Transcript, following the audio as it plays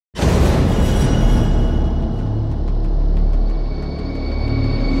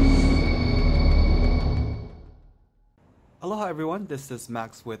everyone, this is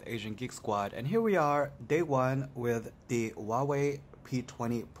Max with Asian Geek Squad, and here we are, day one with the Huawei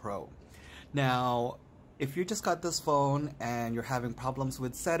P20 Pro. Now, if you just got this phone and you're having problems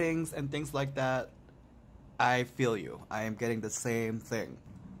with settings and things like that, I feel you. I am getting the same thing.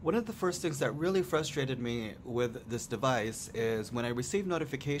 One of the first things that really frustrated me with this device is when I received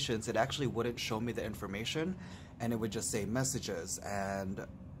notifications, it actually wouldn't show me the information, and it would just say messages, and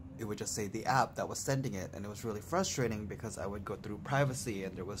it would just say the app that was sending it, and it was really frustrating because I would go through privacy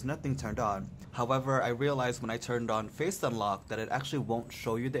and there was nothing turned on. However, I realized when I turned on Face Unlock that it actually won't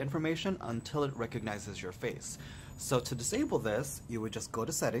show you the information until it recognizes your face. So to disable this, you would just go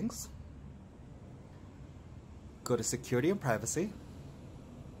to Settings, go to Security and Privacy,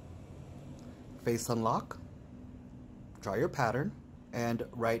 Face Unlock, draw your pattern, and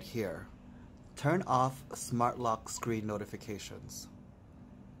right here, turn off Smart Lock Screen Notifications.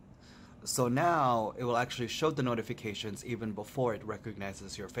 So now it will actually show the notifications even before it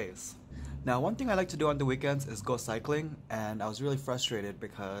recognizes your face. Now, one thing I like to do on the weekends is go cycling, and I was really frustrated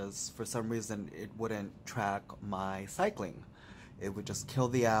because for some reason it wouldn't track my cycling. It would just kill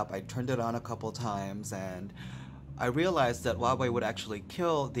the app. I turned it on a couple times and I realized that Huawei would actually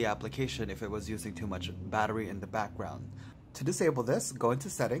kill the application if it was using too much battery in the background. To disable this, go into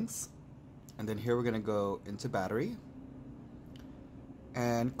Settings, and then here we're going to go into Battery,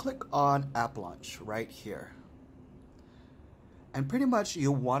 and click on App Launch right here. And pretty much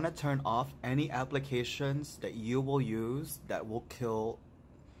you want to turn off any applications that you will use that will kill.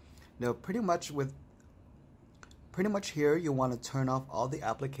 Now pretty much here you want to turn off all the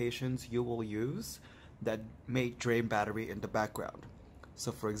applications you will use that may drain battery in the background.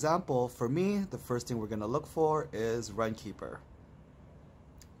 So for example, for me, the first thing we're going to look for is Runkeeper.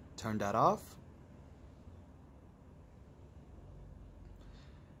 Turn that off.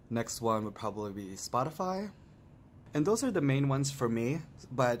 Next one would probably be Spotify. And those are the main ones for me,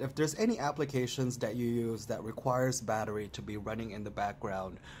 but if there's any applications that you use that requires battery to be running in the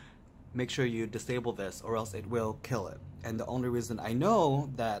background, make sure you disable this or else it will kill it. And the only reason I know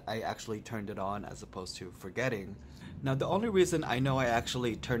that I actually turned it on as opposed to forgetting. Now the only reason I know I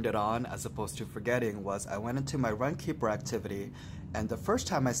actually turned it on as opposed to forgetting was I went into my Runkeeper activity, and the first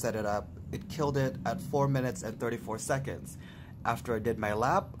time I set it up, it killed it at 4 minutes and 34 seconds. After I did my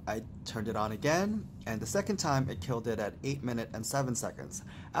lap, I turned it on again, and the second time it killed it at 8 minutes and 7 seconds.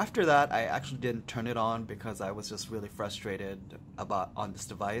 After that, I actually didn't turn it on because I was just really frustrated on this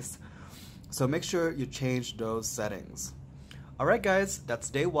device. So make sure you change those settings. Alright guys,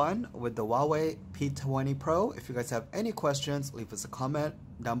 that's day one with the Huawei P20 Pro. If you guys have any questions, leave us a comment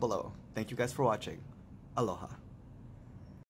down below. Thank you guys for watching. Aloha.